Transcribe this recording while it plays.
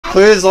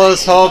Please let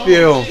us help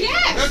you.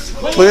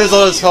 Please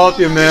let us help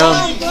you,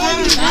 ma'am.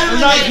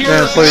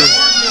 Man, please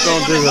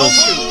don't do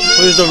this.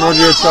 Please don't murder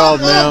your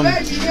child, ma'am.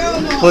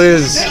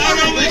 Please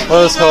let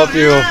us help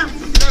you.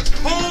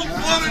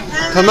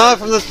 Come out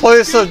from this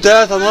place of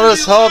death and let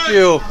us help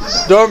you.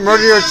 Don't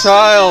murder your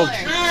child.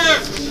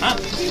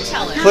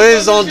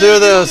 Please don't do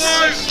this.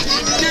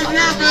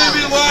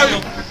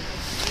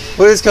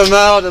 Please come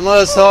out and let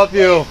us help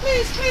you.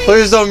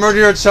 Please don't murder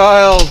your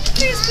child.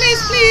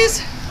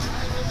 Please.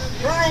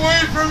 Turn away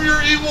from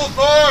your evil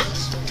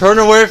thoughts. Turn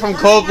away from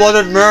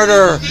cold-blooded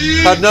murder.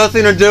 Have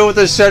nothing to do with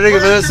the shedding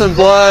of innocent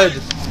blood.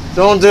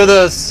 Don't do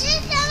this.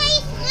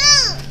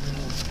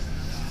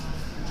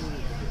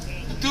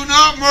 Do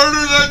not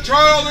murder that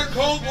child in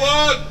cold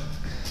blood.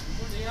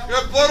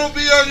 That blood will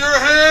be on your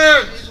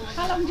hands.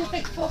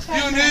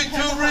 You need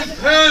to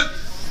repent.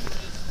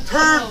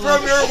 Turn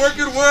from your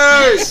wicked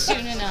ways.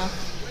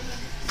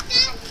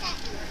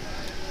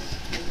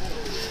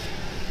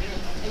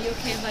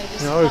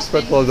 I would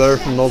expect a lot better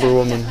from an older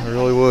woman. I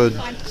really would.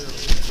 I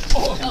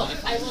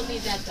will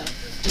need that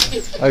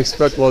though. I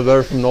expect a lot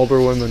better from an older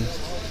woman.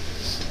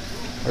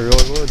 I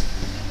really would.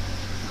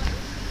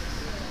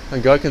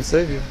 And God can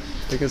save you.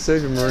 He can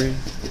save you, Marine.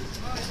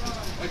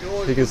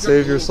 He can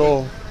save your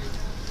soul.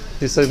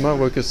 He saved my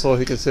wicked soul.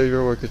 He can save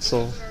your wicked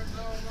soul.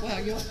 Well,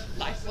 your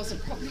life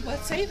wasn't probably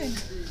worth saving.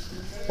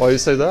 Why do you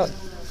say that?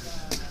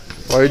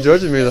 Why are you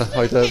judging me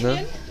like that,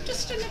 man?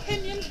 Just an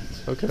opinion.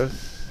 Okay.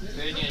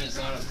 Opinion is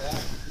not a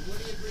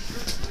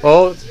fact.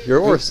 Well,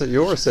 you're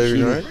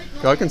saving, right?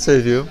 God can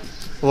save you.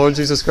 The Lord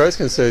Jesus Christ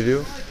can save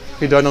you.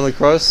 He died on the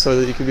cross so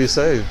that you can be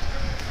saved.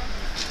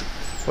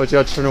 But you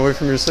have to turn away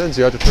from your sins.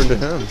 You have to turn to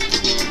Him.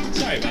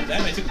 Sorry about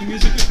that. I took the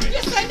music with me.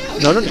 Yes, I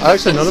know.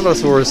 Actually, none of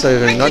us are worth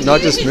saving.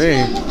 Not just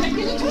me.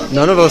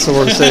 None of us are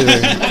worth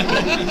saving.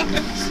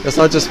 It's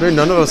not just me.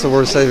 None of us are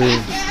worth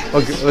saving.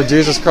 But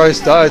Jesus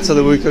Christ died so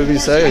that we could be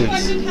saved.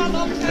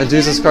 And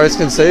Jesus Christ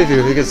can save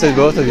you. He can save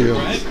both of you.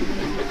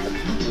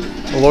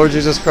 The Lord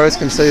Jesus Christ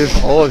can save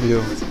all of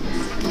you.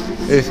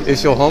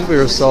 If you'll humble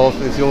yourself,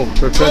 if you'll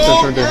repent and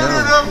turn to Him,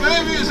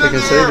 He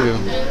can save you.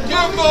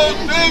 Give those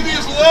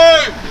babies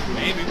life.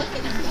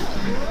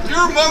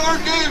 Your mother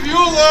gave you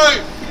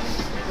life.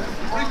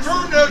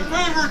 Return that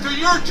favor to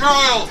your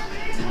child.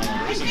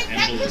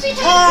 Turn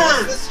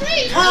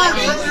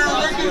from your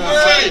wicked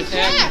ways.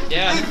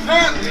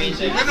 Repent,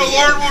 and the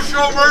Lord will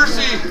show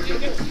mercy.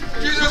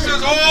 Jesus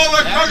says, all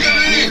that come to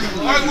me,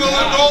 I will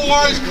in no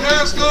wise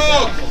cast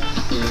out.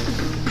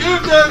 Give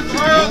that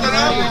child an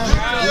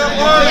opportunity of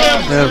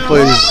life. Man,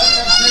 please,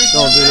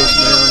 don't do this,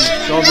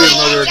 man. Don't be a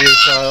murderer to your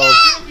child.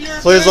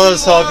 Please let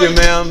us help you,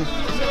 ma'am.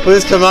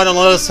 Please come out and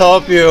let us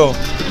help you.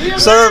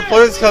 Sir,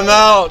 please come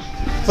out.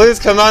 Please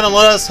come out and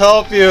let us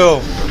help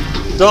you.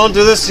 Don't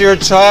do this to your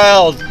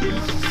child.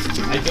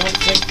 I don't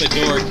think the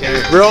door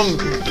carries.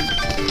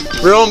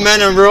 Real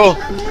men and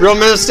real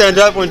men stand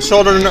up when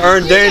children are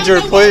in danger.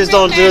 Please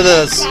don't do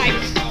this.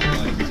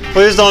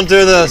 Please don't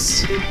do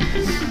this.